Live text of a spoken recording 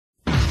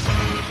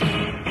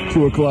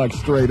2 o'clock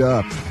straight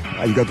up.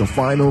 You got the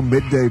final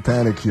midday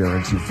panic here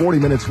into 40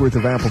 minutes worth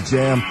of Apple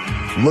Jam.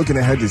 Looking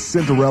ahead to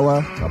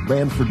Cinderella, a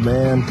Manfred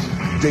Mann,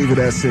 David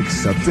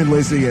Essex, Thin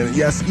Lizzy, and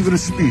yes, even a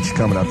speech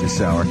coming up this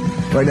hour.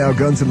 Right now,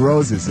 Guns N'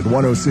 Roses at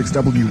 106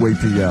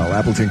 WAPL,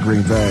 Appleton,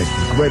 Green Bay,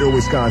 Greater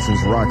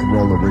Wisconsin's rock and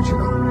roll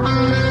original.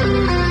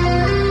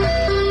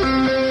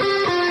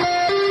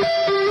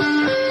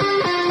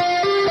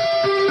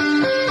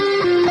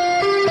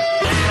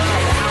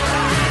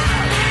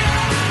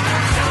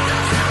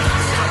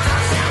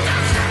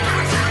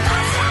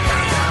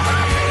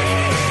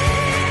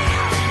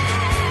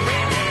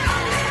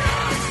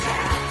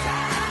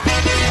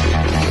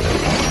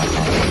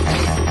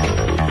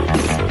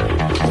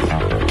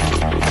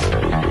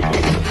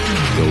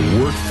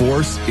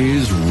 'Force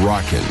is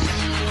Rockin'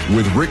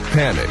 with Rick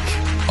Panneck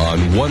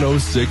on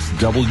 106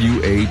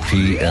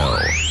 WAPL.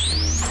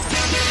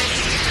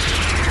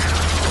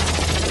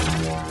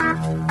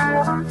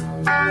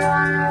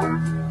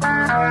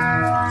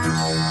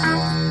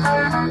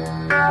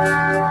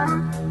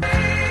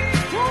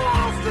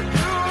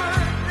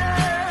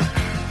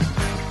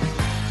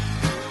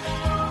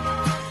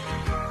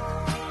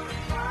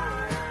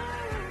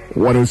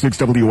 .106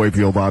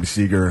 WAPL, Bob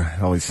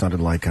Seger. Always sounded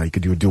like you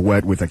could do a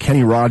duet with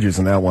Kenny Rogers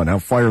in that one. Now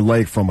Fire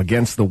Lake from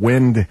Against the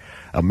Wind,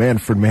 a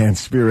Manfred Mann,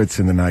 Spirits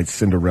in the Night,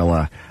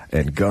 Cinderella,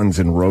 and Guns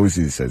N'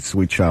 Roses at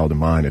Sweet Child of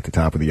Mine at the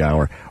top of the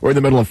hour. We're in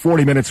the middle of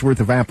 40 minutes worth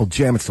of Apple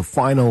Jam. It's the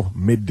final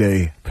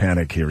midday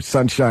panic here.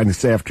 Sunshine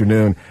this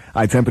afternoon.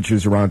 High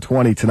temperatures around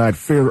 20 tonight.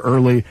 Fair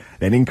early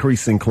and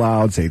increasing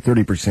clouds. A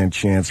 30%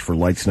 chance for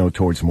light snow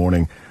towards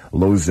morning.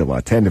 Lows of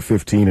 10 to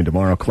 15, and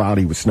tomorrow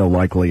cloudy with snow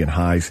likely and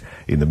highs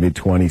in the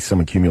mid-20s. Some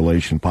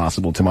accumulation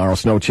possible tomorrow.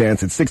 Snow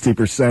chance at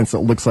 60%, so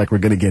it looks like we're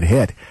going to get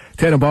hit.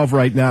 10 above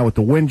right now with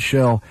the wind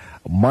chill.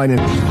 Minus.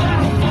 Well,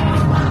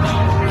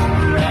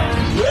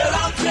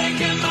 I'm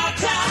taking my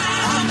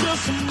time,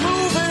 just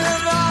moving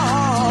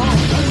along.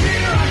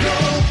 Here I go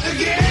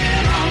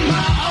again on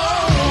my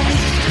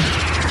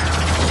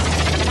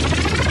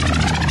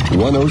own.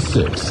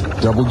 106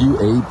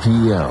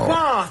 WAPL.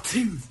 1,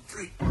 2,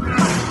 3.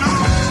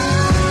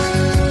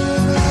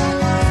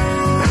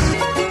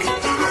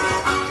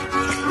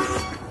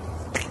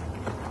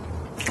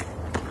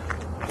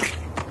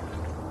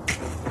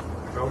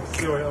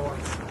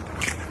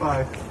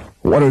 Bye.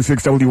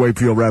 106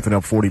 WAPL wrapping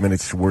up 40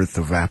 minutes worth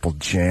of Apple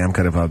Jam.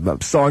 Kind of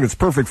a song that's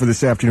perfect for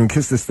this afternoon.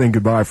 Kiss This Thing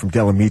Goodbye from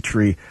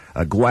Delamitri.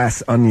 A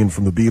Glass Onion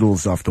from the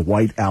Beatles off the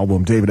White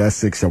Album. David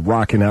Essex,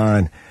 Rockin'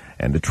 On.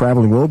 And the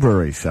Traveling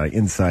Wilburys,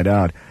 Inside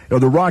Out. You know,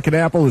 the Rockin'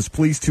 Apple is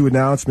pleased to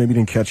announce, maybe you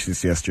didn't catch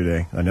this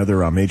yesterday,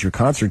 another major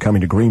concert coming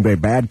to Green Bay.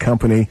 Bad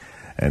Company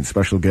and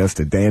special guest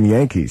at Damn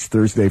Yankees.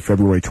 Thursday,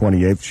 February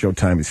 28th.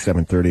 Showtime is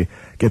 7:30.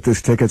 Get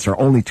this, tickets are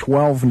only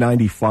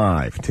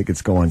 $12.95.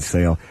 Tickets go on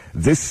sale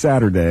this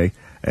Saturday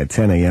at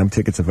 10 a.m.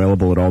 Tickets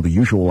available at all the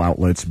usual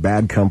outlets.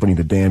 Bad Company,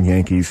 the Damn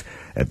Yankees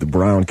at the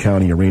Brown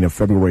County Arena,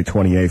 February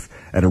 28th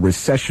at a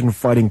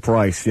recession-fighting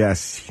price.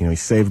 Yes, you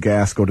save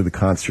gas, go to the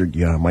concert.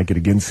 You might get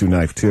a Ginsu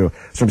knife, too.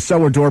 It's from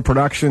Cellar Door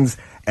Productions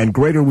and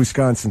Greater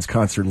Wisconsin's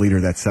concert leader.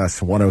 That's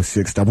us,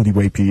 106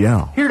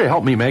 WAPL. Here to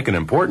help me make an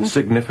important,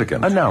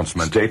 significant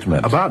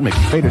statement about me.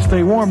 Hey, to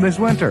stay warm this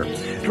winter.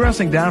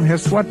 Dressing Down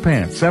has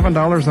sweatpants,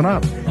 $7 and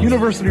up.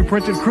 University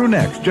printed crew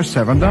necks, just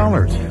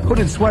 $7.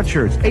 Hooded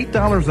sweatshirts,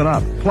 $8 and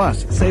up.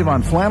 Plus, save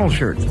on flannel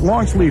shirts,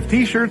 long sleeve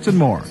t-shirts, and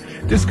more.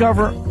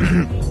 Discover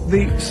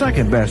the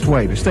second best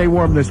way to stay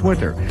warm this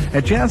winter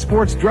at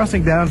JanSports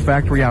Dressing Down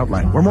Factory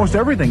Outlet, where most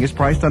everything is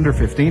priced under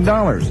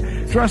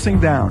 $15. Dressing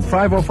Down,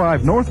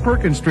 505 North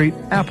Perkins Street,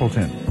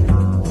 Appleton.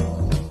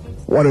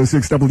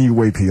 106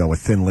 WAPL with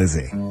Thin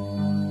Lizzy.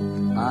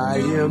 I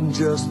am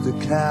just a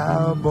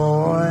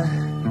cowboy,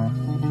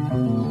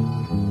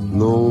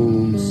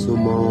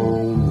 lonesome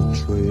on the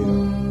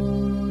trail.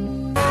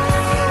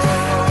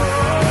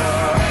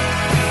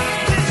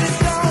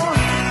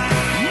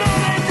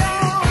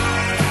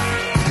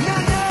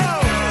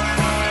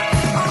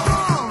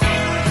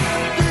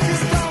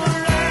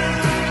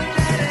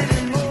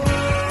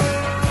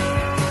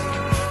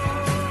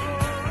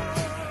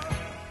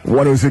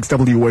 106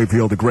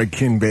 WAPL, the Greg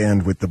King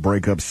Band with the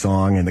breakup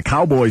song and the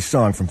Cowboys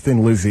song from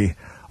Thin Lizzy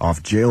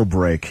off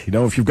Jailbreak. You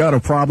know, if you've got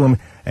a problem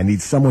and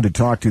need someone to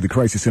talk to, the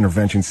Crisis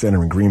Intervention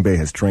Center in Green Bay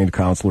has trained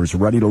counselors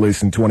ready to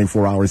listen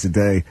 24 hours a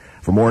day.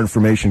 For more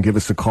information, give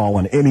us a call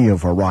on any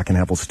of our Rockin'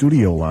 Apple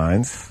studio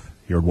lines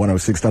here at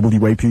 106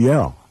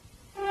 WAPL.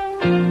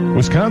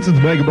 Wisconsin's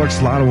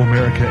Megabucks Lotto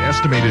America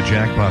estimated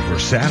jackpot for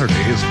Saturday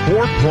is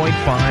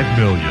 $4.5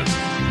 million.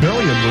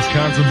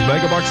 Wisconsin's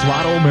Megabucks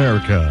Lotto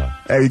America.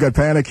 Hey, you got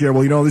Panneck here.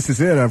 Well, this is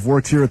it. I've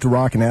worked here at the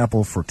Rockin'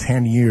 Apple for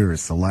 10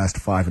 years, the last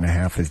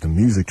 5.5 as the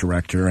music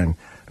director, and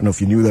I don't know if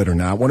you knew that or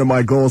not. One of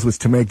my goals was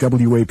to make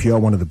WAPL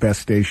one of the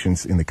best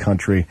stations in the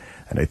country,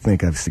 and I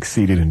think I've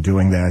succeeded in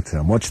doing that,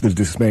 much to the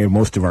dismay of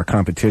most of our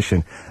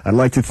competition. I'd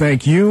like to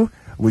thank you,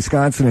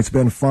 Wisconsin. It's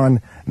been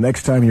fun.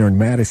 Next time you're in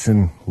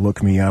Madison,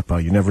 look me up.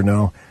 You never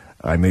know.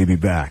 I may be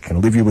back. And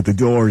I'll leave you with The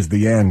Doors,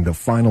 The End. The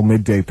final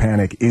midday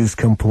panic is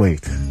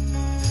complete.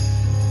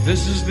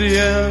 This is the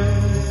end,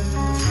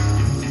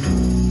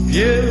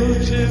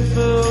 beautiful